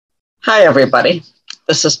Hi, everybody.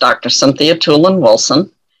 This is Dr. Cynthia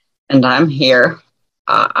Toolin-Wilson, and I'm here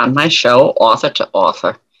on my show, Author to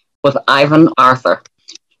Author, with Ivan Arthur.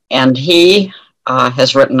 And he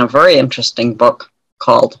has written a very interesting book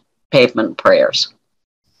called Pavement Prayers.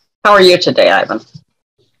 How are you today, Ivan?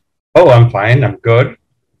 Oh, I'm fine. I'm good.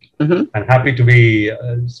 Mm-hmm. I'm happy to be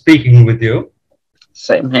speaking with you.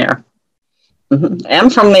 Same here. Mm-hmm.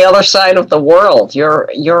 And from the other side of the world.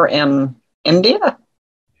 You're in India?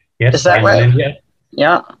 Yes, is that I'm right? in India.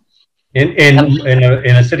 Yeah.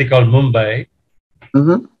 In a city called Mumbai.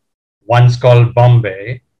 Mm-hmm. Once called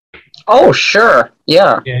Bombay. Oh, sure.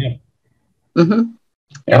 Yeah. Yeah. Mm-hmm.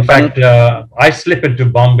 In fact, I slip into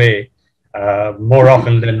Bombay more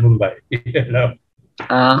often than Mumbai. You know.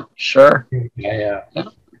 Sure. Yeah.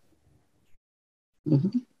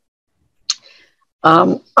 Mm-hmm.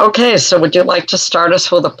 Okay, so would you like to start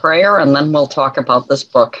us with a prayer, and then we'll talk about this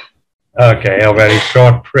book? Okay, a very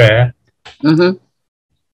short prayer. Mm-hmm.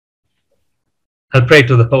 I'll pray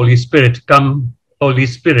to the Holy Spirit. Come, Holy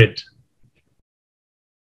Spirit.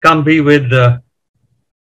 Come be with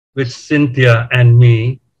Cynthia and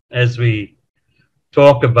me as we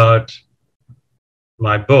talk about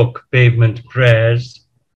my book, Pavement Prayers.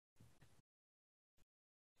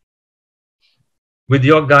 With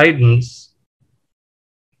your guidance,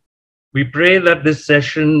 we pray that this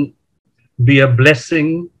session be a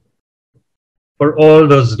blessing for all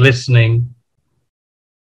those listening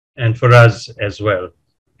and for us as well.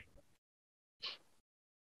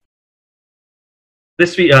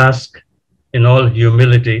 This we ask in all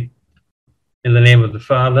humility, in the name of the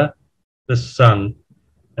Father, the Son,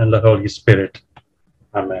 and the Holy Spirit.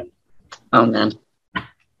 Amen. Amen.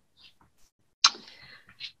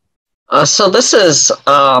 So this is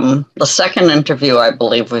the second interview I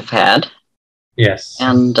believe we've had. Yes.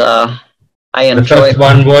 And I enjoyed. The first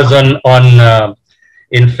one was on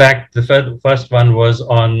in fact, the first one was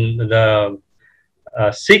on the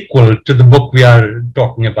sequel to the book we are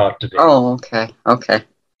talking about today. Oh, okay. Okay.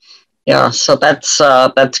 Yeah, so that's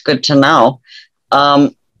good to know.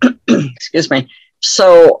 Excuse me.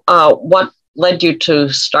 So what led you to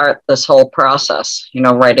start this whole process,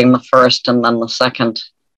 writing the first and then the second?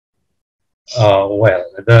 Well,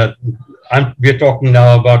 we're talking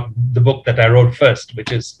now about the book that I wrote first,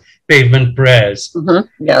 which is Pavement Prayers.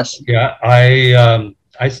 Mm-hmm. Yes. Yeah,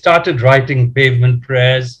 I started writing Pavement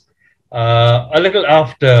Prayers a little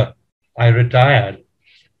after I retired,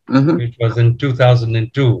 mm-hmm. which was in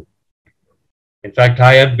 2002. In fact,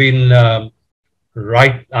 I had been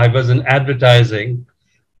I was in advertising.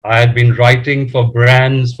 I had been writing for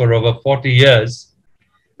brands for over 40 years.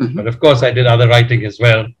 Mm-hmm. But of course, I did other writing as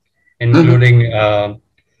well, including mm-hmm.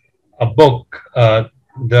 A book,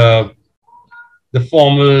 the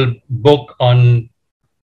formal book on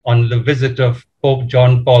the visit of Pope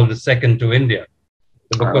John Paul II to India.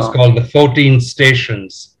 The book was called The 14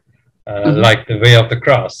 Stations, mm-hmm. like the Way of the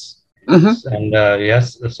Cross. Mm-hmm. And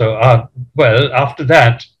yes, so well, after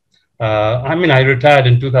that, I retired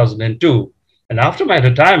in 2002. And after my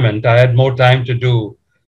retirement, I had more time to do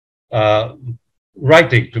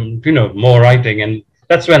writing, more writing. And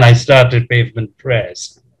that's when I started Pavement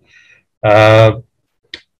Prayers.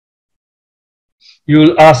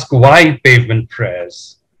 You'll ask why Pavement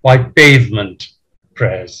Prayers? Why Pavement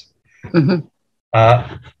Prayers? Mm-hmm.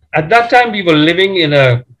 At that time, we were living in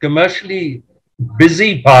a commercially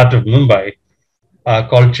busy part of Mumbai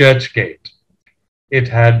called Churchgate. It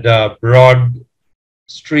had broad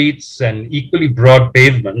streets and equally broad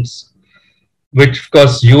pavements, which, of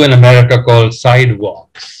course, you in America call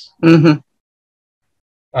sidewalks. Mm-hmm.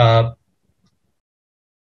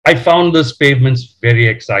 I found those pavements very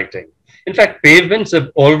exciting. In fact, pavements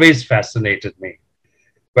have always fascinated me,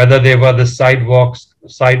 whether they were the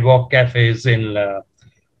sidewalk cafes in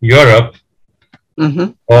Europe,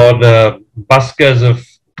 mm-hmm. or the buskers of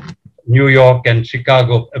New York and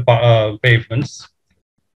Chicago pavements.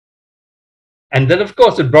 And then, of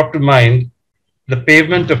course, it brought to mind the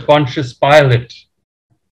pavement of Pontius Pilate,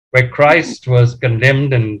 where Christ was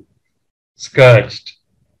condemned and scourged.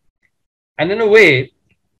 And in a way,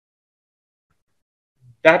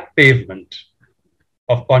 that pavement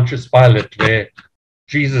of Pontius Pilate, where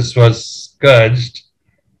Jesus was scourged,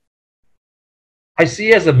 I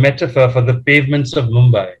see as a metaphor for the pavements of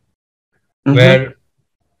Mumbai, mm-hmm. where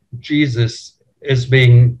Jesus is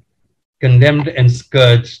being condemned and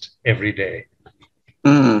scourged every day.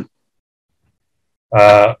 Mm-hmm.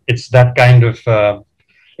 It's that kind of,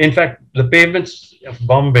 in fact, the pavements of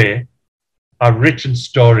Bombay are rich in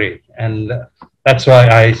story. And that's why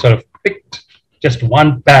I sort of picked just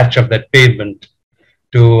one patch of that pavement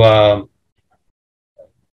to,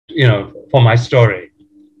 for my story.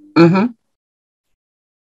 Mm-hmm.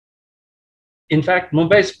 In fact,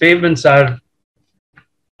 Mumbai's pavements are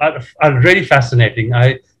really fascinating.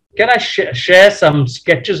 Can I share some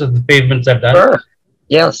sketches of the pavements I've done? Sure.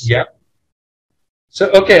 Yes. Yeah. So,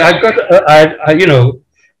 okay, I've got,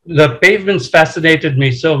 the pavements fascinated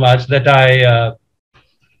me so much that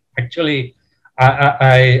actually,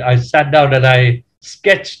 I sat down and I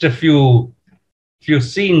sketched a few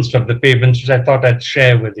scenes from the pavements, which I thought I'd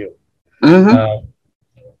share with you. Mm-hmm.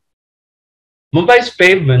 Mumbai's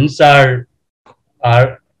pavements are,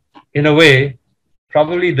 in a way,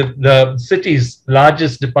 probably the city's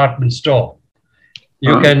largest department store.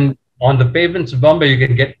 You can, on the pavements of Bombay, you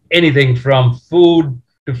can get anything from food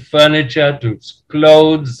to furniture to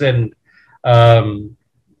clothes and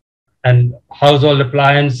household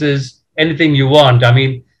appliances, anything you want. I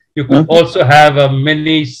mean, you could also have a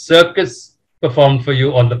mini circus performed for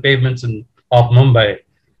you on the pavements of Mumbai.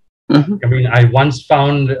 I mean, I once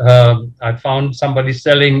found, I found somebody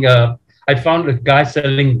selling, I found a guy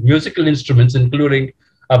selling musical instruments, including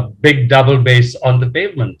a big double bass on the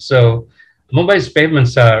pavement. So Mumbai's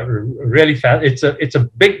pavements are really fast. It's a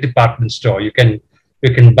big department store. You can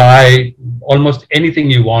buy almost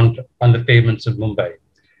anything you want on the pavements of Mumbai.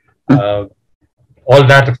 All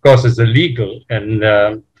that, of course, is illegal, and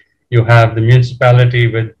you have the municipality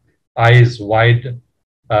with eyes wide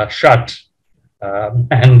shut,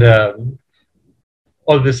 and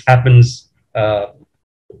all this happens on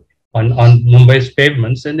Mumbai's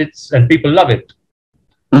pavements, and people love it.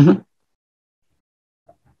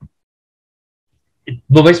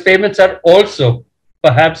 Mumbai's pavements are also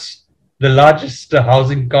perhaps the largest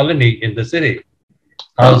housing colony in the city,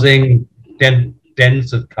 housing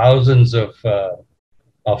tens of thousands of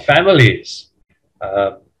families.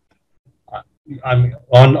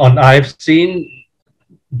 I've seen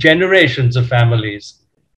generations of families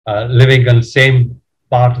living on the same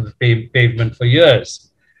part of the pavement for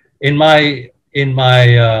years. In my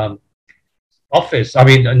office, I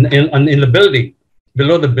mean, in the building,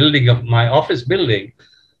 below the building of my office building,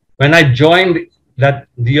 when I joined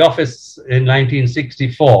the office in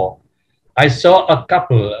 1964, I saw a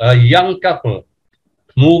young couple,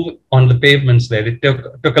 move on the pavements there. It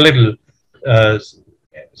took a little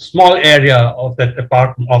small area of that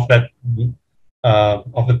apartment, of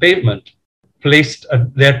the pavement, placed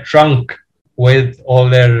their trunk with all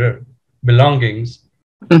their belongings,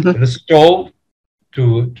 the stove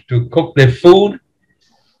to cook their food,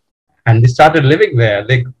 and they started living there.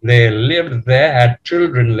 They lived there, had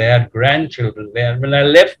children there, had grandchildren there. When I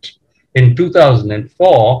left in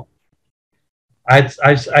 2004,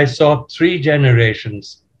 I saw 3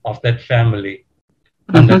 generations of that family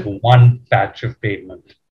on that one patch of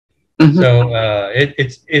pavement. So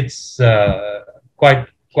it's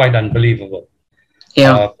quite unbelievable.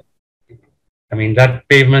 Yeah. I mean, that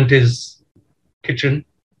pavement is kitchen,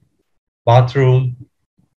 bathroom,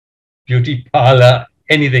 beauty parlor,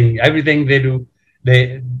 everything they do,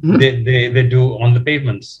 they do on the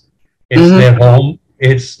pavements. It's their home,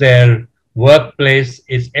 it's their workplace,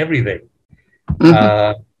 it's everything.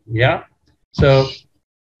 Yeah. So,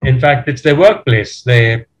 in fact, it's their workplace.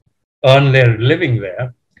 They earn their living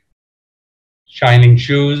there. Shining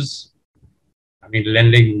shoes, I mean,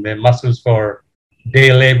 lending their muscles for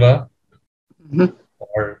day labor,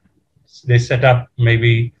 or they set up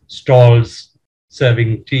maybe stalls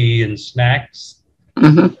serving tea and snacks.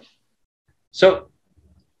 So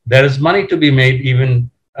there is money to be made even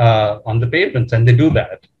on the pavements, and they do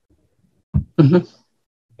that.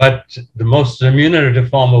 But the most remunerative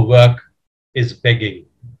form of work is begging.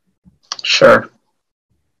 Sure.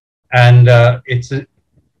 And it's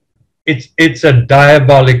a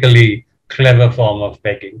diabolically clever form of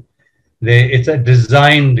begging. It's a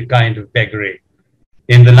designed kind of beggary.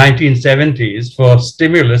 In the 1970s, for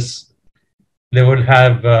stimulus, they would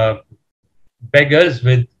have beggars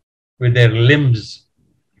with their limbs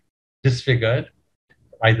disfigured,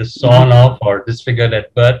 either sawn off or disfigured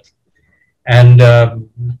at birth. And that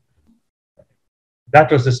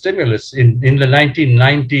was the stimulus. In the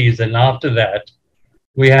 1990s and after that,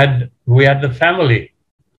 we had the family.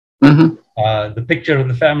 The picture of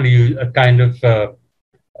the family, a kind of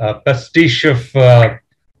pastiche of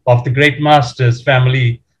the great masters'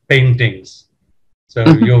 family paintings. So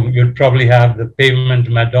you'd probably have the pavement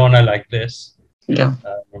Madonna like this. Yeah.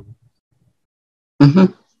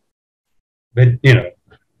 With,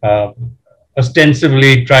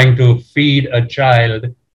 ostensibly trying to feed a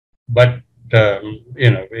child, but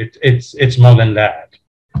it's more than that.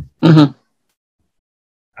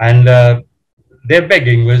 And their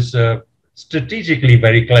begging was strategically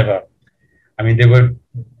very clever. I mean, they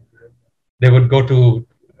would go to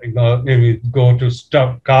maybe go to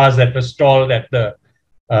stop cars that were stalled at the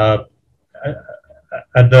uh,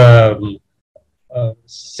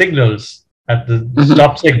 signals, at the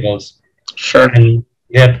stop signals. Sure. And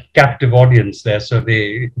they had captive audience there, so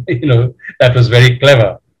they, that was very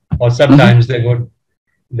clever. Or sometimes they would,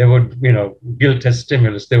 guilt as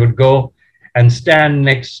stimulus. They would go and stand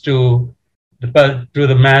next to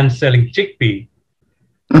the man selling chickpea,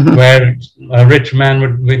 where a rich man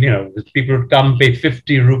would, people would come pay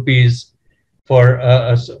 50 rupees for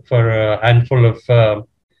a handful of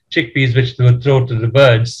chickpeas, which they would throw to the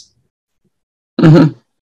birds.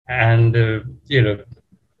 And the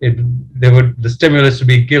stimulus would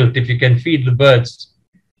be guilt. If you can feed the birds,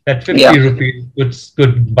 that 50 rupees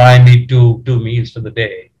could buy me two meals for the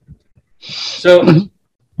day. So,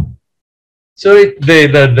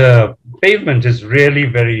 the pavement is really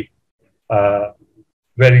very,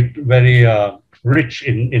 very rich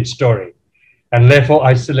in story, and therefore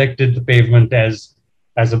I selected the pavement as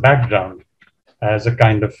a background, as a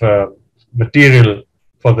kind of material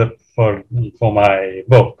for my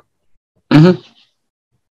book.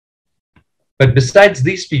 But besides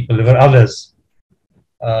these people, there were others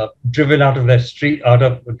driven out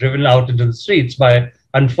into the streets by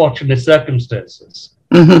unfortunate circumstances.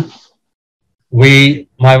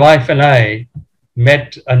 My wife and I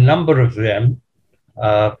met a number of them,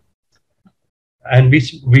 and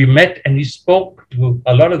we met and we spoke to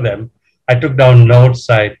a lot of them. I took down notes.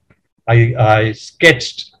 I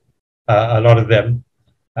sketched a lot of them.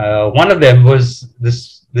 One of them was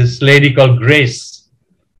this lady called Grace,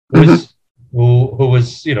 who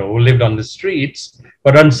lived on the streets,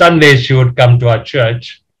 but on Sundays she would come to our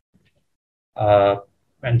church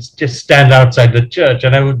and just stand outside the church,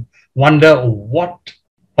 and I would wonder what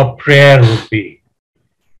a prayer would be.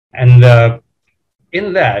 And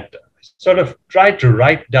in that, I sort of tried to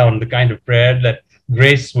write down the kind of prayer that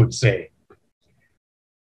Grace would say.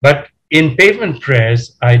 But in Pavement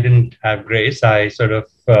Prayers, I didn't have Grace. I sort of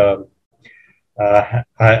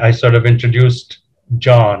introduced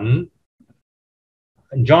John.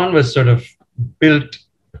 John was sort of built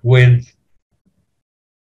with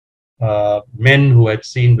men who had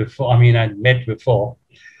seen before. I'd met before.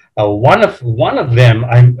 One of them,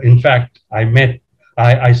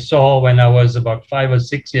 I saw when I was about 5 or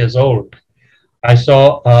 6 years old. I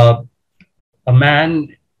saw a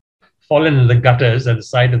man fallen in the gutters at the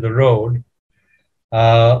side of the road,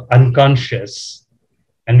 unconscious,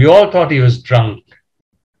 and we all thought he was drunk.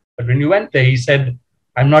 But when we went there, he said,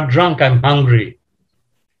 "I'm not drunk, I'm hungry."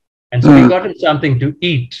 And so we got him something to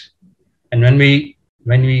eat. And when we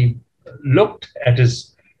looked at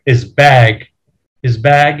his bag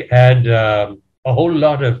had a whole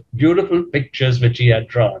lot of beautiful pictures which he had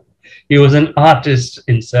drawn. He was an artist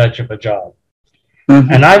in search of a job.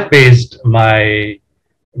 And I based my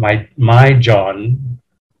John,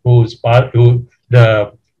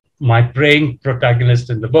 my praying protagonist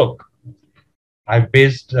in the book, I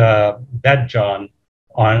based that John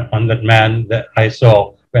on that man that I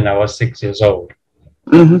saw when I was 6 years old.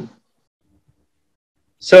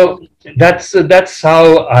 So that's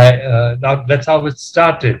how it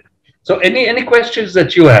started. So any questions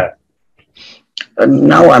that you have?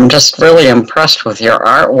 No, I'm just really impressed with your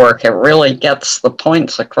artwork. It really gets the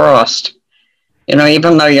points across.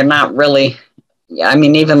 Even though you're not really,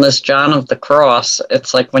 even this John of the Cross,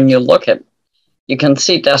 it's like when you look at, you can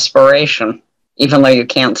see desperation, even though you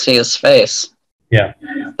can't see his face. Yeah.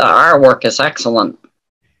 The artwork is excellent.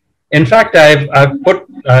 In fact, I've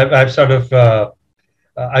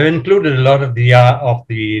included a lot of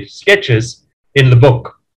the sketches in the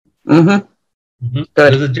book. Good.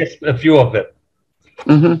 There's just a few of them.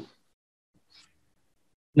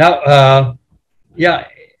 Now,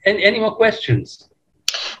 any more questions?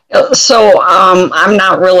 So I'm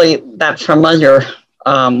not really that familiar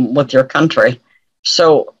with your country.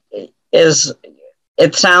 So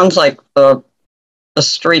it sounds like the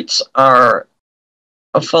streets are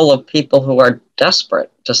full of people who are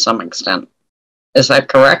desperate to some extent. Is that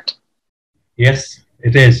correct? Yes,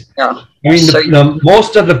 it is. Yeah.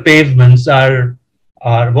 Most of the pavements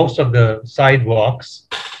most of the sidewalks,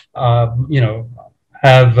 have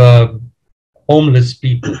homeless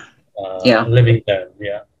people living there.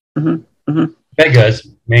 Yeah. Beggars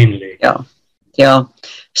mainly. Yeah.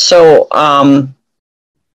 So,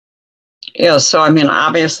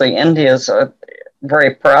 obviously India is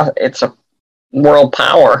it's a world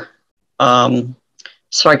power.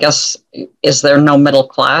 So I guess, is there no middle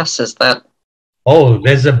class? Is that? Oh,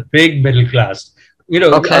 there's a big middle class.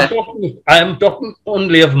 Okay. I'm talking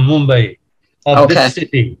only of Mumbai, of this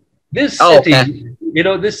city. This city,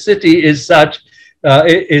 this city is such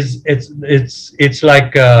it's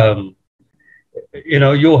like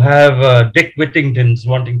you have Dick Whittington's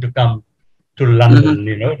wanting to come to London.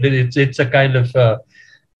 It's a kind of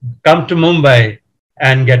come to Mumbai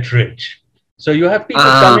and get rich. So you have people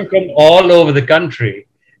coming from all over the country.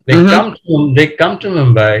 They come to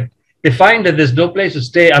Mumbai. They find that there's no place to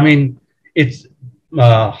stay. I mean, it's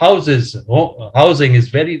housing is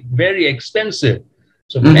very, very expensive.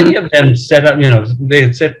 So many of them set up,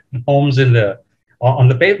 they set homes on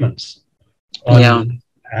the pavements. And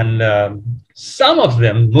some of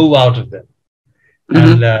them move out of them.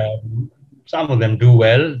 And some of them do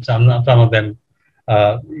well. Some of them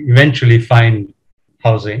eventually find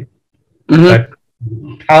housing. But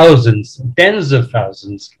thousands, tens of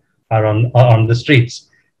thousands are on the streets.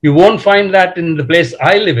 You won't find that in the place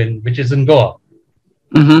I live in, which is in Goa.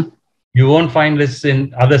 You won't find this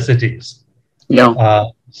in other cities.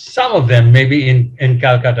 Some of them maybe in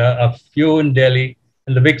Calcutta, a few in Delhi,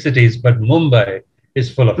 in the big cities, but Mumbai is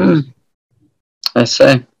full of it. I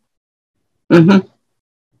see.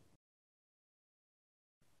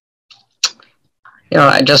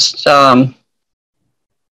 I just,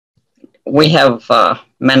 we have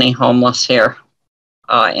many homeless here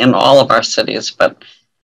in all of our cities, but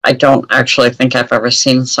I don't actually think I've ever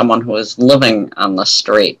seen someone who is living on the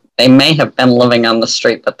street. They may have been living on the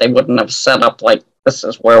street, but they wouldn't have set up like, this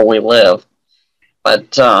is where we live.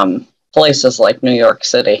 But places like New York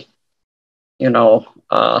City,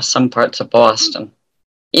 some parts of Boston,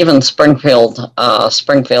 even Springfield,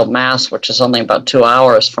 Mass, which is only about 2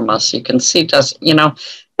 hours from us, you can see just,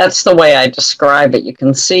 that's the way I describe it. You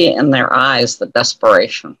can see in their eyes the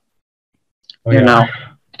desperation,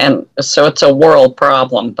 and so it's a world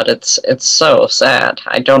problem, but it's so sad.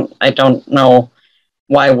 I don't know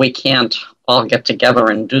why we can't all get together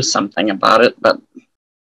and do something about it, but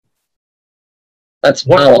that's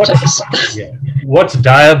politics. What's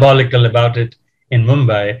diabolical about it in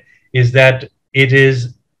Mumbai is that it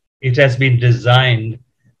has been designed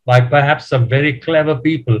by perhaps some very clever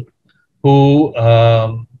people who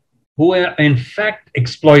are in fact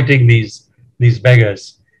exploiting these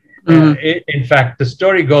beggars. In fact, the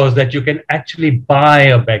story goes that you can actually buy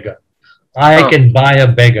a beggar. I can buy a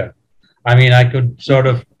beggar. I mean, I could sort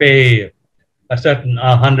of pay a certain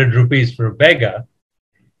 100 rupees for a beggar,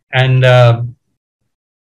 and I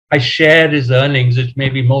shared his earnings, which may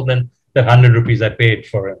be more than the 100 rupees I paid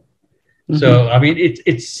for him. So, I mean,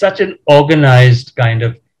 it's such an organized kind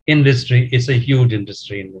of industry. It's a huge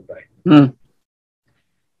industry in Mumbai.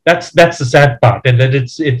 That's the sad part, and that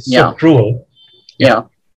it's so cruel.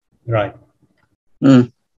 Right.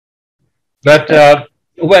 But,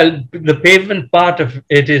 the pavement part of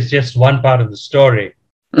it is just one part of the story.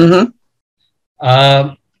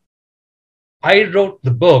 I wrote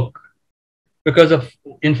the book because of,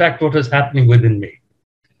 in fact, what was happening within me.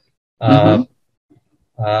 In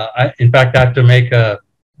fact, I have to make a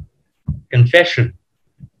confession.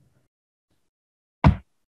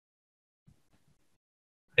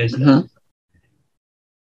 The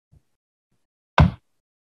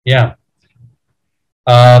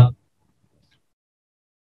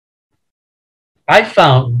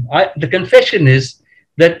confession is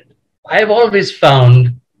that I've always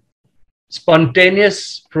found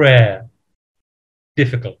spontaneous prayer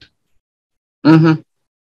difficult.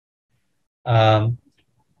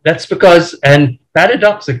 That's because, and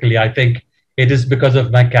paradoxically, I think it is because of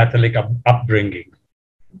my Catholic upbringing.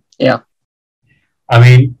 I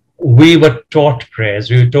mean, we were taught prayers.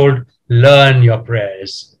 We were told, learn your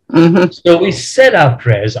prayers. So we said our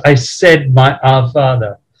prayers. I said Our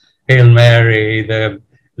Father, Hail Mary,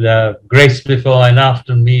 the grace before and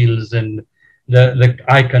after meals, and the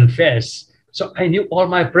I confess. So I knew all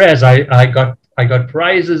my prayers. I got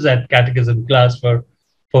prizes at catechism class for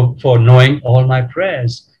knowing all my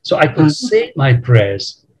prayers. So I could say my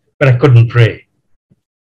prayers, but I couldn't pray.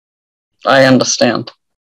 I understand.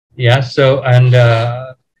 So, and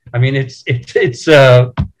I mean, I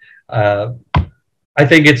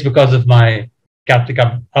think it's because of my Catholic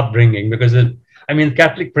upbringing, because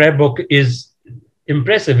Catholic prayer book is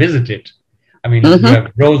impressive, isn't it? I mean, you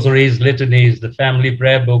have rosaries, litanies, the family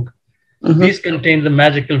prayer book. These contain the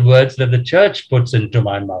magical words that the church puts into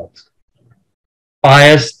my mouth.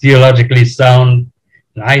 Pious, theologically sound,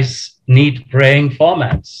 nice, neat praying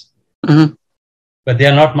formats. But they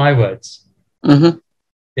are not my words.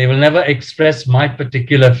 They will never express my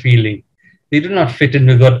particular feeling. They do not fit in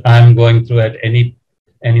with what I'm going through at any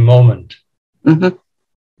moment.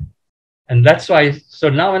 And that's why, so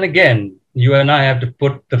now and again, you and I have to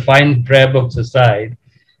put the fine prayer books aside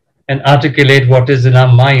and articulate what is in our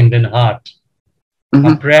mind and heart.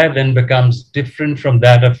 Our prayer then becomes different from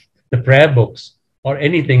that of the prayer books, or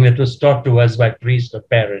anything that was taught to us by priest or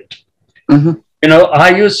parent. Mm-hmm. You know, I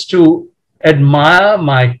used to admire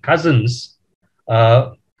my cousins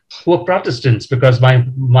who were Protestants, because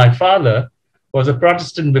my father was a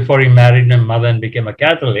Protestant before he married my mother and became a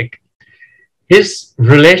Catholic. His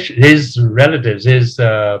relatives,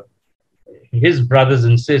 his brothers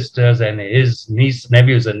and sisters and his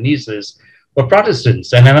nephews and nieces were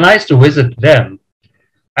Protestants. And when I used to visit them,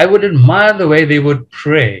 I would admire the way they would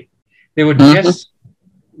pray. They would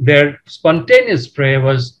their spontaneous prayer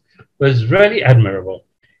was really admirable.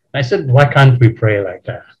 I said, why can't we pray like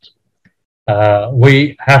that?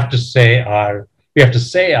 We have to say our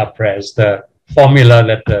prayers, the formula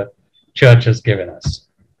that the church has given us.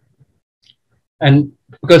 And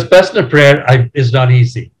because personal prayer is not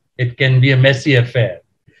easy. It can be a messy affair.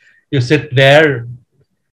 You sit there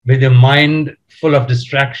with your mind full of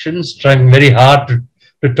distractions, trying very hard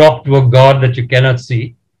to talk to a God that you cannot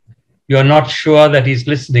see. You're not sure that he's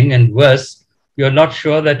listening, and worse, you're not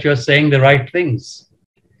sure that you're saying the right things.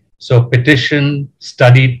 So petition,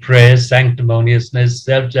 studied prayers, sanctimoniousness,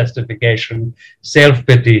 self-justification,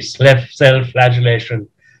 self-pity, self-flagellation,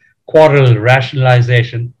 quarrel,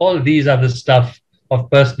 rationalization, all these are the stuff of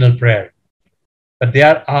personal prayer. But they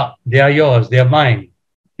are yours, they are mine,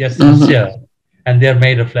 they are sincere, and they are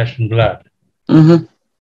made of flesh and blood. And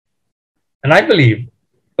I believe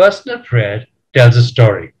personal prayer tells a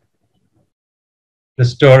story, the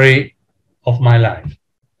story of my life.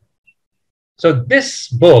 So this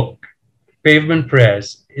book, Pavement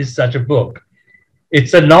Prayers, is such a book.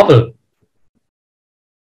 It's a novel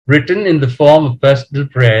written in the form of personal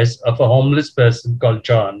prayers of a homeless person called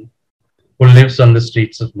John, who lives on the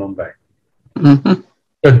streets of Mumbai.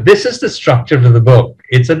 So this is the structure of the book.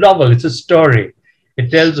 It's a novel, it's a story.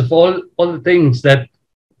 It tells of all the things that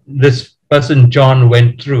this person John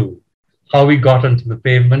went through, how he got onto the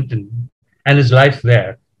pavement and his life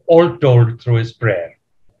there, all told through his prayer.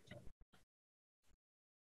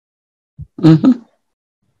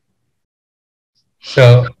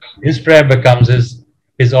 So his prayer becomes his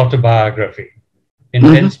autobiography,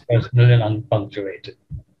 intense, personal, and unpunctuated.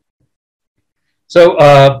 So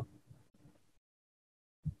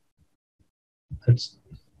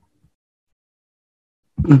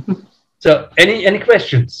so any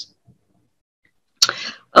questions?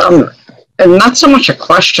 And not so much a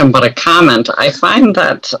question, but a comment. I find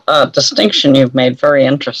that distinction you've made very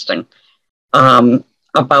interesting.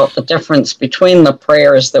 About the difference between the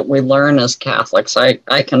prayers that we learn as Catholics. I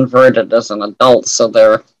converted as an adult, so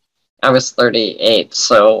I was 38,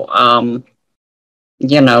 so, I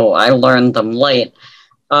learned them late,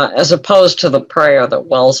 as opposed to the prayer that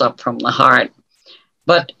wells up from the heart.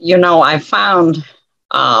 But, I found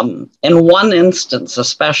in one instance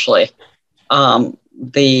especially, those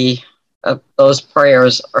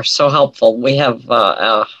prayers are so helpful. We have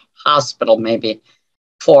a hospital maybe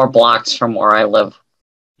 4 blocks from where I live.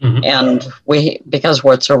 And because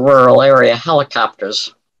it's a rural area,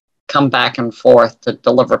 helicopters come back and forth to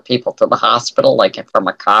deliver people to the hospital, like from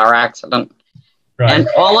a car accident. Right. And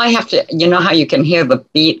all I have to, how you can hear the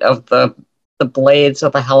beat of the blades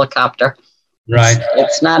of the helicopter. Right.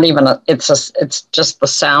 It's not even it's just the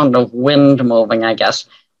sound of wind moving, I guess.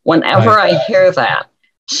 Whenever I hear that,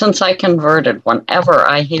 since I converted, whenever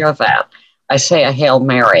I hear that, I say a Hail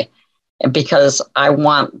Mary. Because I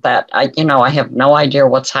want that, I have no idea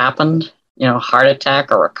what's happened, heart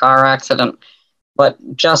attack or a car accident, but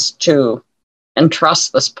just to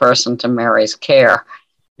entrust this person to Mary's care.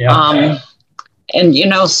 Yeah.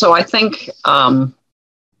 So I think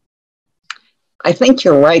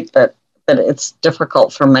you're right that it's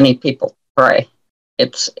difficult for many people to pray.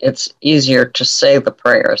 It's easier to say the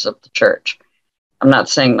prayers of the church. I'm not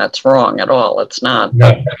saying that's wrong at all. It's not.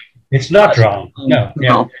 No. It's not wrong.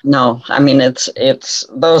 No. I mean, it's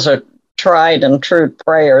those are tried and true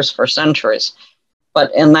prayers for centuries.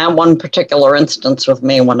 But in that one particular instance with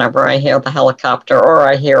me, whenever I hear the helicopter or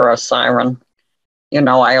I hear a siren,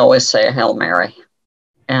 I always say a Hail Mary.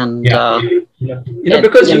 And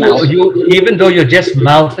because you even though you're just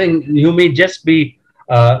mouthing, you may just be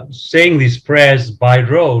saying these prayers by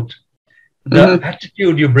rote. The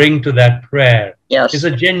attitude you bring to that prayer is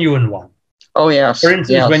a genuine one. Oh, yes. For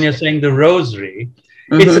instance, when you're saying the rosary,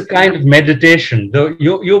 it's a kind of meditation. Though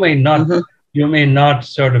you may not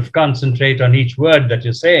sort of concentrate on each word that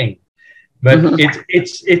you're saying, but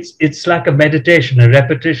it's like a meditation, a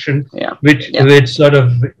repetition, which sort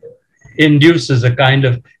of induces a kind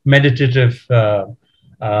of meditative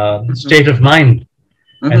state of mind.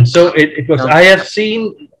 And so it was. I have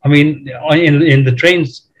seen. I mean, in the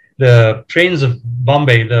trains of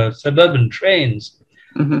Bombay, the suburban trains.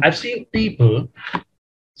 I've seen people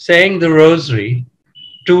saying the rosary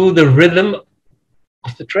to the rhythm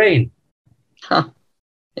of the train. Huh.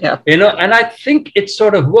 Yeah. And I think it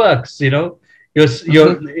sort of works, it's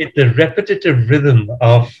the repetitive rhythm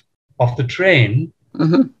of the train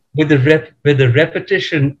with the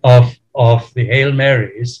repetition of the Hail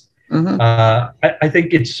Marys. I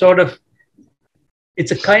think it's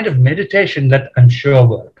a kind of meditation that I'm sure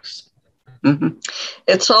works.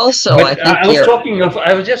 It's also, but I think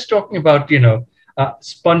I was just talking about,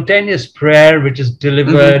 spontaneous prayer, which is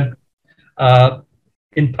delivered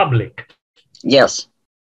in public. Yes.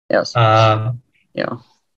 Yeah.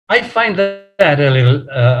 I find that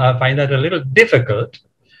a little difficult.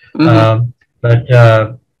 But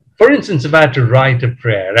for instance, if I had to write a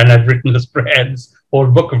prayer, and I've written this whole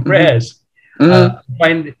book of prayers, I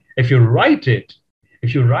find if you write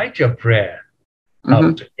your prayer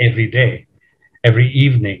out every day, every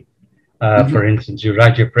evening, for instance, you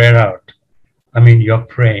write your prayer out. I mean, you're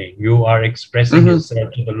praying. You are expressing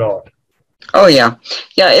yourself to the Lord. Oh, yeah.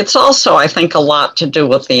 Yeah, it's also, I think, a lot to do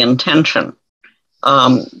with the intention.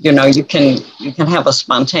 You can have a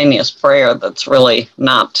spontaneous prayer that's really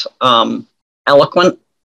not eloquent.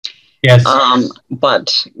 Yes.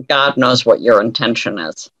 But God knows what your intention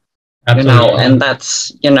is. Absolutely. And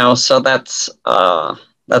that's, so that's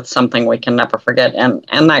something we can never forget.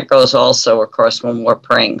 And that goes also, of course, when we're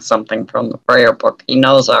praying something from the prayer book. He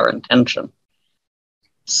knows our intention.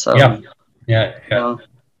 So yeah.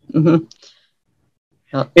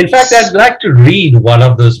 In fact, I'd like to read one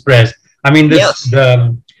of those prayers. I mean, because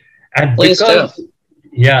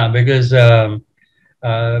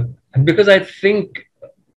I think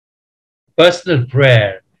personal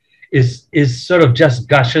prayer is sort of just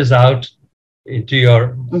gushes out into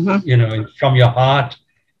your, from your heart.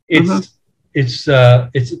 It's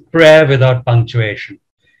prayer without punctuation,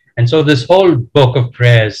 and so this whole book of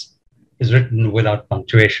prayers is written without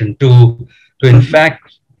punctuation to in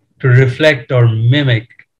fact to reflect or mimic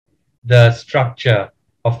the structure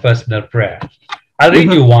of personal prayer. I'll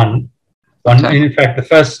read you one. In fact, the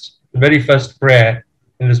very first prayer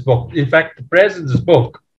in this book. In fact, the prayers in this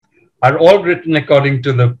book are all written according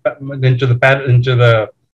to the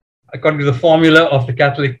formula of the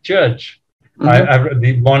Catholic Church. I've read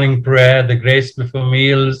the morning prayer, the grace before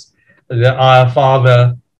meals, the Our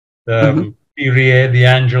Father, the Kyrie, the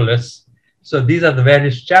Angelus. So these are the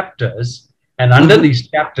various chapters, and under these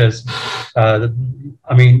chapters, I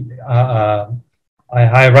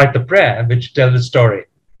write the prayer which tells the story.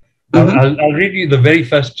 I'll read you the very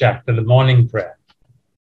first chapter, the morning prayer.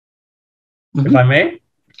 If I may?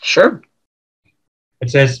 Sure. It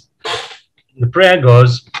says, the prayer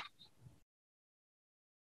goes,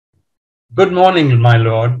 "Good morning, my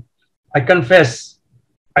Lord. I confess,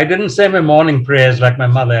 I didn't say my morning prayers like my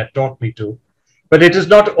mother had taught me to, but it is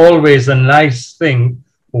not always a nice thing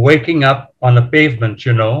waking up on a pavement,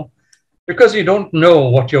 because you don't know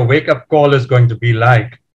what your wake-up call is going to be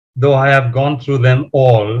like, though I have gone through them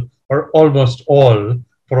all, or almost all,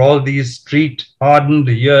 for all these street-hardened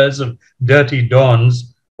years of dirty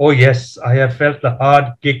dawns. Oh yes, I have felt the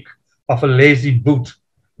hard kick of a lazy boot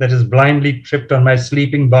that is blindly tripped on my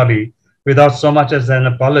sleeping body without so much as an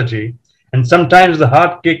apology, and sometimes the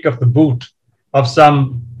hard kick of the boot of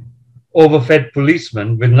some overfed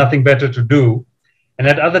policeman with nothing better to do, and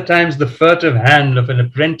at other times the furtive hand of an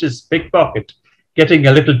apprentice pickpocket getting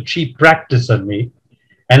a little cheap practice on me,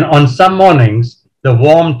 and on some mornings the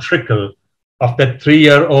warm trickle of that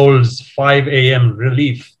 3-year-old's 5 a.m.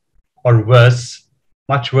 relief, or worse,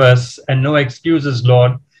 much worse, and no excuses,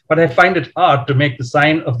 Lord, but I find it hard to make the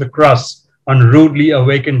sign of the cross on rudely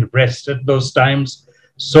awakened breast at those times.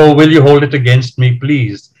 So will you hold it against me,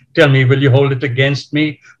 please? Tell me, will you hold it against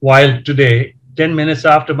me? While today, 10 minutes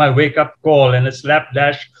after my wake-up call and a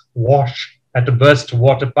slapdash wash at a burst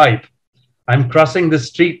water pipe, I'm crossing the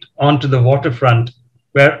street onto the waterfront,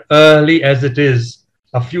 where early as it is,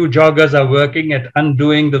 a few joggers are working at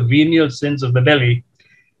undoing the venial sins of the belly,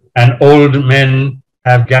 and old men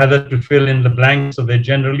have gathered to fill in the blanks of their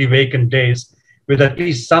generally vacant days with at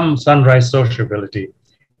least some sunrise sociability.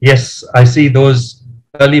 Yes, I see those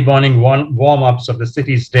early morning warm-ups of the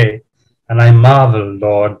city's day, and I marvel,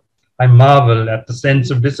 Lord, I marvel at the sense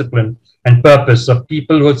of discipline and purpose of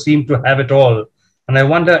people who seem to have it all. And I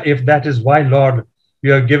wonder if that is why, Lord,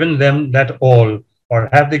 you have given them that all, or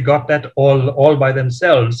have they got that all by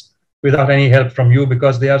themselves without any help from you,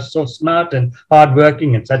 because they are so smart and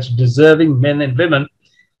hardworking and such deserving men and women.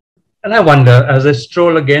 And I wonder, as I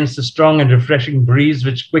stroll against the strong and refreshing breeze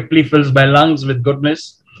which quickly fills my lungs with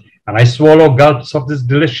goodness, and I swallow gulps of this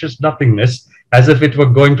delicious nothingness as if it were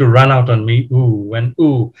going to run out on me, ooh, and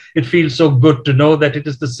ooh, it feels so good to know that it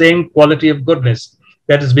is the same quality of goodness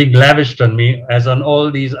that is being lavished on me as on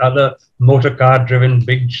all these other motor car driven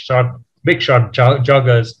big shot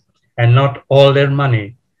joggers, and not all their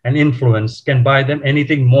money and influence can buy them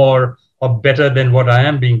anything more or better than what I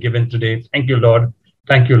am being given today. Thank you, Lord.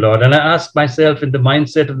 Thank you, Lord. And I ask myself in the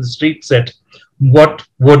mindset of the street set, what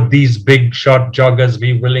would these big shot joggers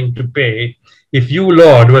be willing to pay if you,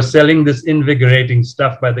 Lord, were selling this invigorating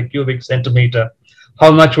stuff by the cubic centimeter?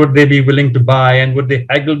 How much would they be willing to buy? And would they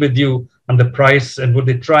haggle with you on the price? And would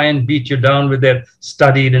they try and beat you down with their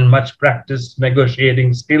studied and much practiced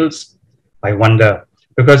negotiating skills? I wonder,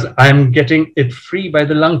 because I'm getting it free by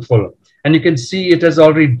the lungful. And you can see it has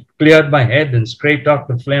already cleared my head and scraped off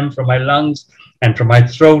the phlegm from my lungs and from my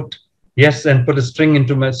throat. Yes, and put a spring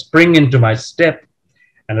into my step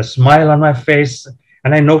and a smile on my face.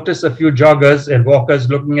 And I notice a few joggers and walkers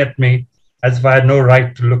looking at me as if I had no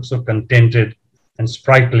right to look so contented and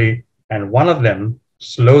sprightly. And one of them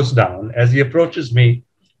slows down as he approaches me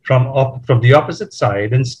from the opposite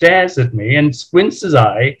side and stares at me and squints his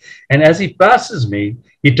eye. And as he passes me,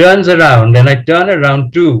 he turns around and I turn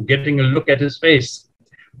around too, getting a look at his face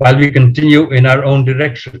while we continue in our own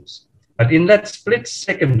directions. But in that split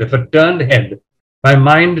second of a turned head, my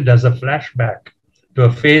mind does a flashback to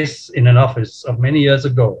a face in an office of many years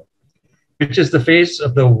ago, which is the face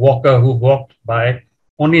of the walker who walked by.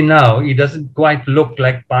 Only now he doesn't quite look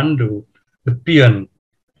like Pandu, the peon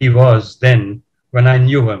he was then when I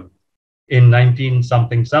knew him in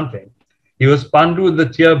 19-something. He was Pandu, the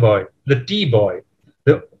tear boy, the tea boy,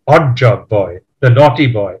 the odd job boy, the naughty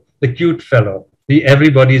boy, the cute fellow, the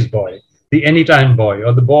everybody's boy, the anytime boy,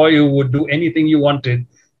 or the boy who would do anything you wanted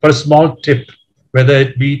for a small tip, whether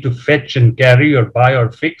it be to fetch and carry or buy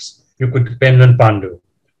or fix, you could depend on Pandu.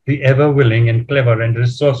 The ever willing and clever and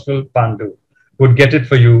resourceful Pandu would get it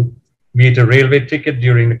for you, be it a railway ticket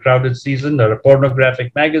during the crowded season or a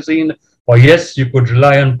pornographic magazine, or yes, you could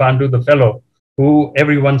rely on Pandu the fellow, who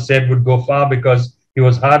everyone said would go far because he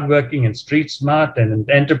was hardworking and street smart and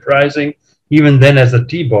enterprising, even then as a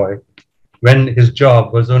tea boy, when his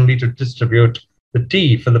job was only to distribute the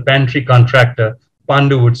tea for the pantry contractor.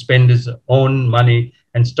 Pandu would spend his own money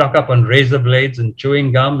and stock up on razor blades and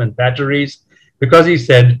chewing gum and batteries, because he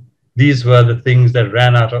said these were the things that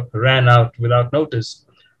ran out without notice,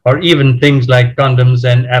 or even things like condoms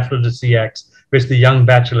and aphrodisiacs, which the young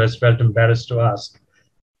bachelors felt embarrassed to ask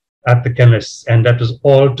at the chemist's, and that was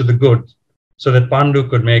all to the good, so that Pandu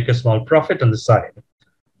could make a small profit on the side.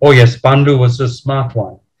 Oh yes, Pandu was a smart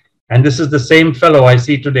one. And this is the same fellow I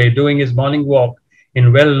see today doing his morning walk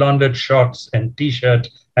in well-laundered shorts and t-shirt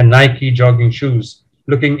and Nike jogging shoes,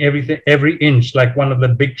 looking every inch like one of the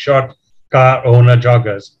big shot car owner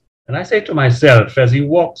joggers. And I say to myself as he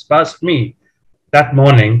walks past me that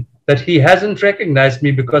morning that he hasn't recognized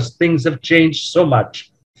me because things have changed so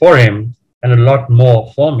much for him and a lot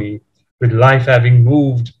more for me, with life having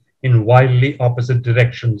moved in wildly opposite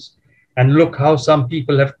directions. And look how some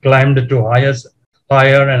people have climbed to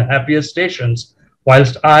higher and happier stations,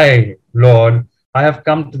 whilst I, Lord, I have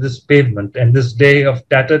come to this pavement and this day of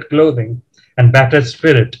tattered clothing and battered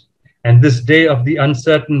spirit, and this day of the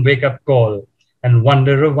uncertain wake-up call and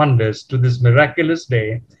wonder of wonders to this miraculous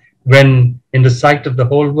day when, in the sight of the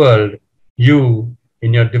whole world, you,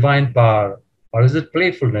 in your divine power, or is it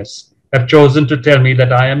playfulness, have chosen to tell me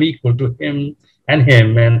that I am equal to him and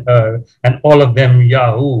her and all of them,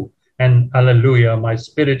 Yahoo, and hallelujah, my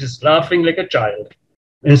spirit is laughing like a child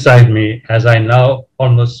inside me as I now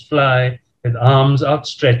almost fly with arms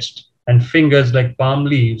outstretched and fingers like palm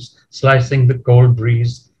leaves slicing the cold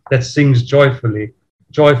breeze that sings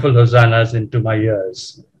joyful hosannas into my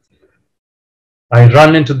ears. I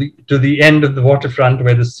run to the end of the waterfront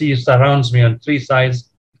where the sea surrounds me on three sides,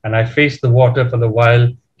 and I face the water for the while,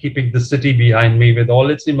 keeping the city behind me with all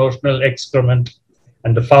its emotional excrement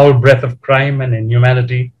and the foul breath of crime and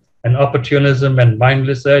inhumanity and opportunism and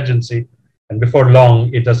mindless urgency, and before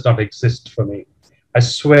long it does not exist for me. I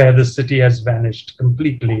swear the city has vanished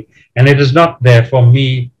completely, and it is not there for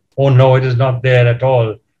me. Oh no, it is not there at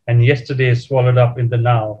all. And yesterday is swallowed up in the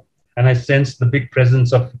now. And I sense the big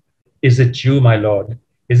presence of, is it you, my Lord?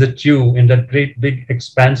 Is it you in that great big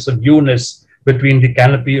expanse of you-ness between the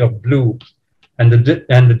canopy of blue and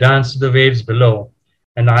the dance of the waves below?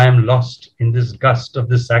 And I am lost in this gust of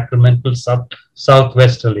this sacramental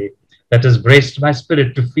southwesterly that has braced my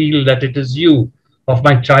spirit to feel that it is you of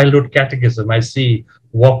my childhood catechism I see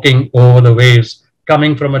walking over the waves,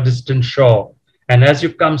 coming from a distant shore. And as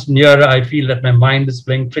you come nearer, I feel that my mind is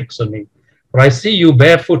playing tricks on me. For I see you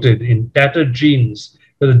barefooted in tattered jeans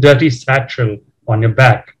with a dirty satchel on your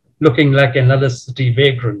back, looking like another city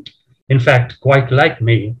vagrant. In fact, quite like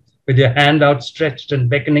me, with your hand outstretched and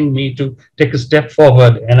beckoning me to take a step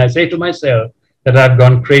forward. And I say to myself that I've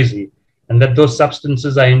gone crazy and that those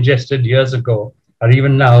substances I ingested years ago are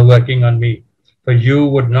even now working on me. For you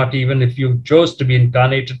would not, even if you chose to be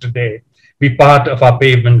incarnated today, be part of our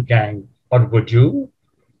pavement gang. Or would you?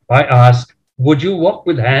 I ask, would you walk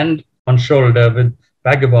with hand on shoulder with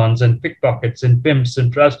vagabonds and pickpockets and pimps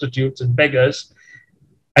and prostitutes and beggars?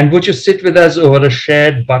 And would you sit with us over a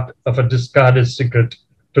shared butt of a discarded cigarette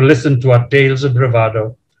to listen to our tales of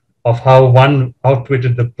bravado, of how one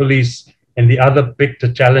outwitted the police and the other picked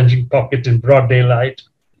a challenging pocket in broad daylight,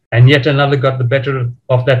 and yet another got the better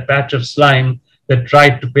of that patch of slime that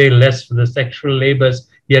tried to pay less for the sexual labors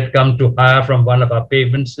he had come to hire from one of our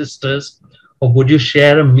pavement sisters? Or would you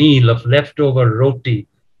share a meal of leftover roti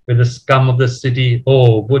with the scum of the city?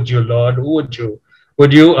 Oh, would you, Lord? Would you?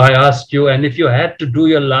 Would you, I ask you, and if you had to do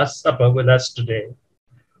your last supper with us today,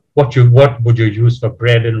 what would you use for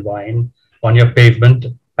bread and wine on your pavement?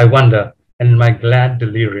 I wonder, and in my glad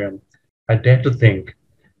delirium, I dare to think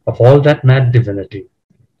of all that mad divinity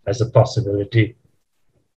as a possibility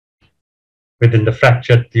within the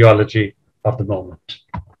fractured theology of the moment.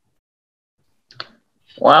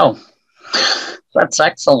 Wow, that's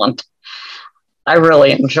excellent. I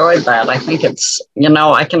really enjoyed that. I think it's,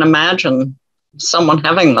 I can imagine someone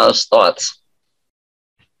having those thoughts,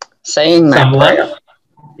 saying that prayer.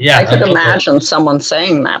 Yeah, I could imagine someone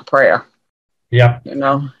saying that prayer. Yeah.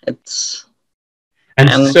 It's...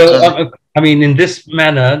 And so, I mean, in this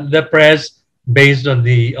manner, the prayers based on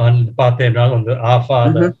the Parthenon, on the Our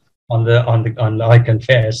Father, on the I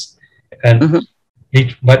Confess, and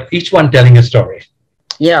each one telling a story.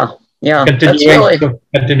 Yeah, yeah.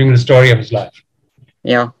 Continuing the story of his life.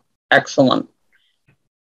 Yeah, excellent.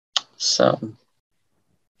 So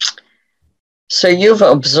you've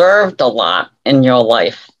observed a lot in your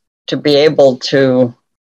life to be able to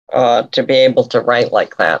write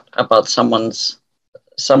like that about someone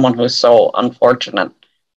who's so unfortunate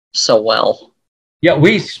so well. Yeah,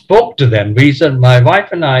 we spoke to them. We said, my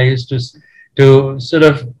wife and I used to sort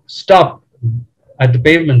of stop at the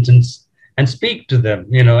pavement and speak to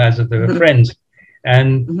them, as if they were friends.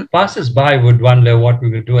 And passers-by would wonder what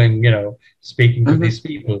we were doing, speaking to these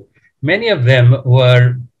people. Many of them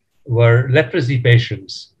were leprosy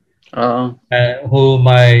patients, who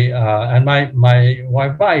my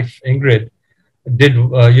wife Ingrid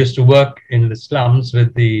used to work in the slums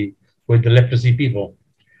with the leprosy people,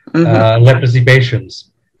 leprosy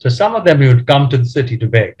patients. So some of them would come to the city to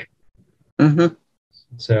beg.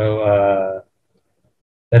 So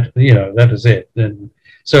that was it. And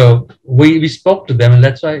so we spoke to them, and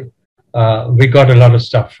that's why we got a lot of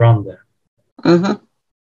stuff from them.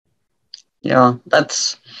 Yeah,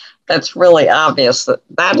 that's really obvious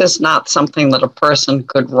that is not something that a person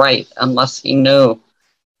could write unless he knew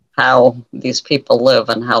how these people live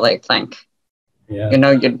and how they think. Yeah.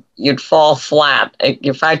 You'd fall flat.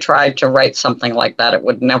 If I tried to write something like that, it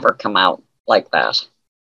would never come out like that.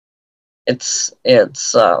 It's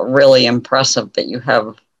really impressive that you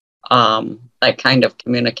have that kind of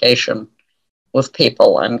communication with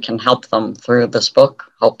people and can help them through this book,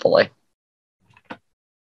 hopefully.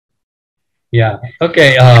 Yeah.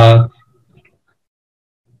 Okay.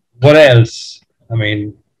 What else? I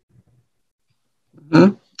mean.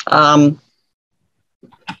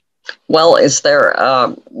 Well, is there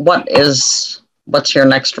what's your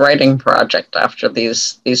next writing project after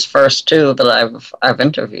these first two that I've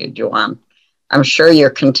interviewed you on? I'm sure you're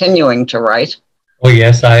continuing to write. Oh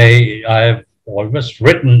yes, I've almost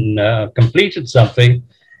written, completed something,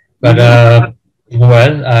 but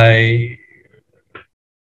well, I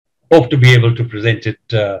hope to be able to present it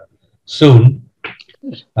soon.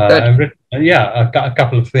 I've written, a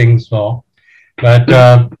couple of things more, but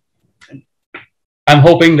I'm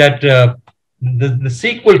hoping that the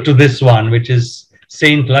sequel to this one, which is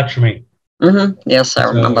Saint Lakshmi. Yes, I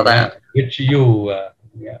remember that. Which you,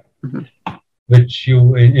 which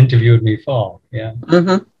you interviewed me for. Yeah.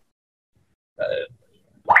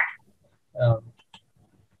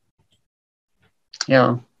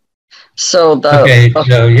 Yeah. So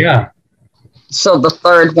So the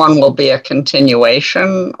third one will be a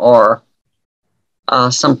continuation or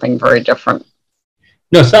something very different?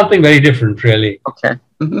 No, something very different, really. Okay.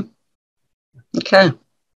 Okay.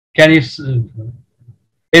 Can you?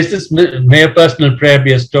 Is this may a personal prayer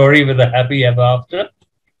be a story with a happy ever after?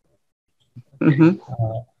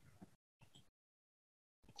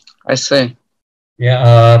 I see.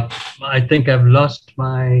 Yeah, I think I've lost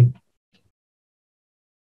my.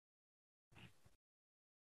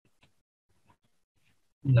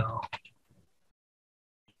 No.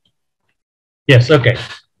 Yes. Okay.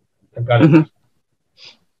 I've got it.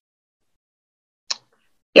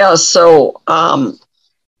 Yeah. So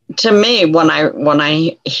to me, when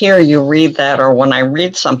I hear you read that, or when I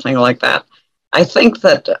read something like that, I think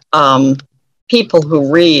that people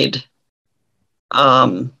who read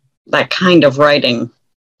that kind of writing,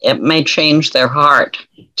 it may change their heart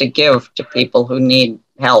to give to people who need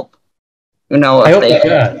help. You know, I if hope they, it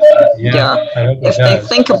does. Yeah, yeah, I hope it if they does.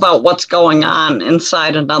 think about what's going on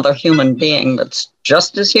inside another human being that's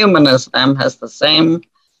just as human as them, has the same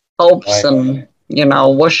hopes Right. and, you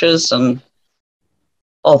know, wishes, and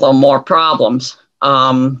although more problems,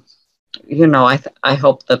 you know, I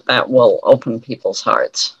hope that that will open people's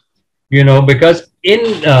hearts. You know, because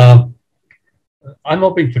I'm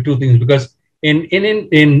hoping for two things, because in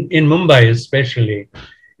Mumbai especially,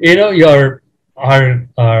 you know,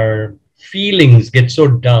 our feelings get so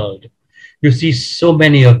dulled. You see so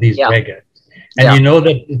many of these Yeah, beggars, and yeah, you know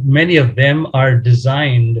that many of them are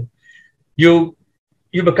designed. You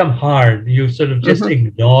you become hard. You sort of just mm-hmm,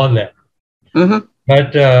 ignore them. mm-hmm,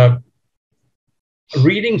 But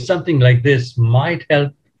reading something like this might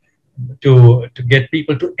help to get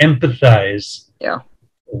people to empathize yeah,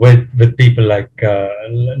 with people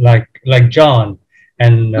like John,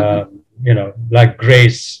 and mm-hmm, you know, like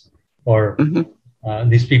Grace, or mm-hmm,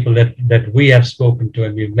 these people that we have spoken to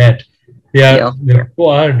and we've met. yeah, They're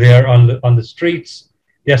poor. They are on the streets.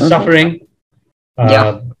 They are mm-hmm, suffering.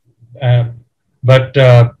 yeah, Uh, uh, but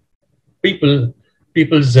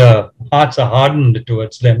people's hearts are hardened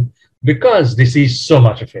towards them because they see so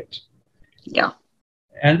much of it. yeah,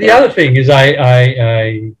 And the yeah, other thing is,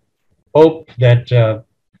 I hope that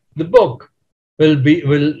the book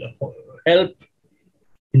will help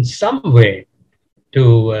in some way to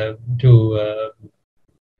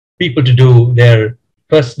people to do their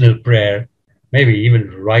personal prayer, maybe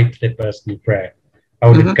even write their personal prayer. I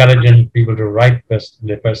would mm-hmm, encourage people to write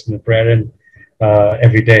their personal prayer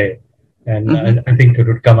every day, and mm-hmm, I think it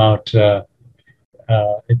would come out.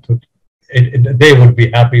 It would. They would be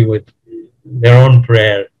happy with their own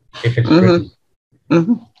prayer if it's mm-hmm, written.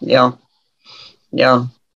 mm-hmm, yeah, yeah,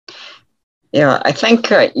 yeah. I think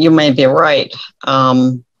you may be right.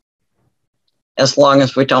 As long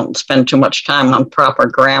as we don't spend too much time on proper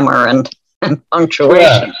grammar and Sure.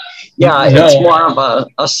 punctuation. Yeah, it's No. more of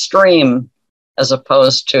a stream as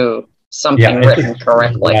opposed to Yeah. something written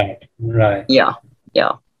correctly. Right. Right. Yeah,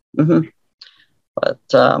 yeah. Mm-hmm. But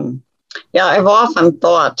yeah, I've often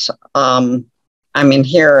thought, I mean,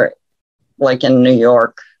 here, like in New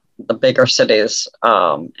York, the bigger cities,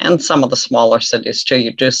 and some of the smaller cities too,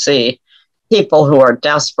 you do see people who are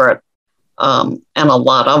desperate, and a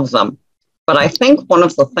lot of them. But I think one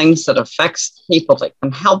of the things that affects people that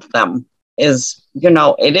can help them is, you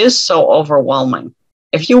know, it is so overwhelming.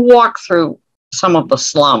 If you walk through some of the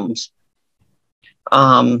slums,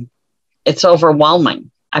 it's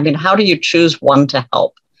overwhelming. I mean, how do you choose one to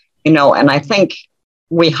help? You know, and I think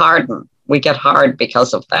we get hard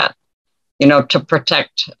because of that. You know, to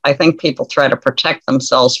protect, I think people try to protect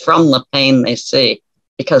themselves from the pain they see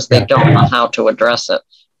because they Yeah. don't know how to address it.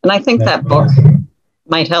 And I think that book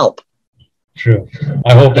might help. True.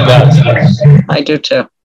 I hope it does. Yes. I do too.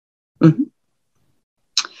 Mm-hmm.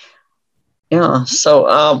 Yeah.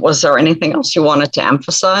 So, was there anything else you wanted to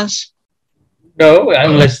emphasize? No,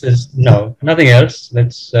 unless there's nothing else.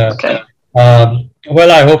 Let's. Okay.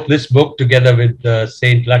 Well, I hope this book, together with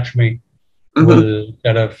Saint Lakshmi, Mm-hmm. will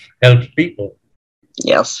kind of help people.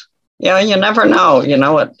 Yes. Yeah. You never know. You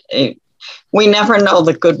know we never know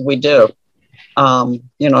the good we do.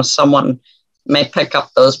 You know, someone may pick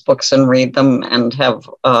up those books and read them and have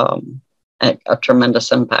a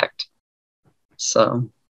tremendous impact. So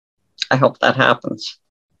I hope that happens.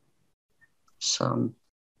 So,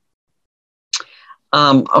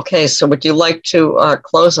 okay. So would you like to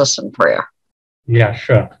close us in prayer? Yeah,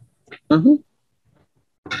 sure. Mm-hmm.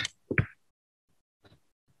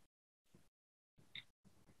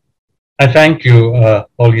 I thank you,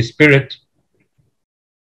 Holy Spirit,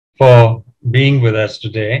 for being with us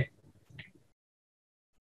today,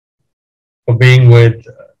 for being with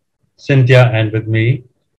Cynthia and with me.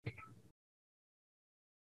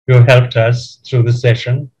 You have helped us through the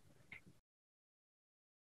session.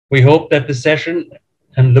 We hope that the session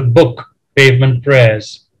and the book, Pavement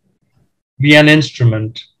Prayers, be an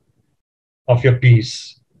instrument of your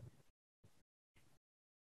peace.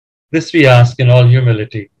 This we ask in all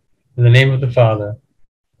humility, in the name of the Father,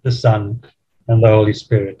 the Son, and the Holy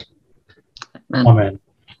Spirit. Amen. Amen.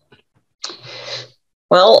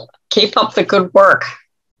 Well, keep up the good work.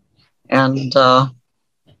 And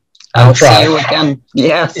I'll try. see you again.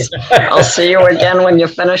 Yes. I'll see you again when you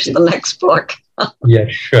finish the next book. Yeah,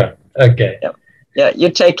 sure. Okay. Yeah. You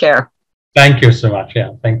take care. Thank you so much.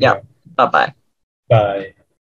 Yeah, thank you. Bye-bye. Bye.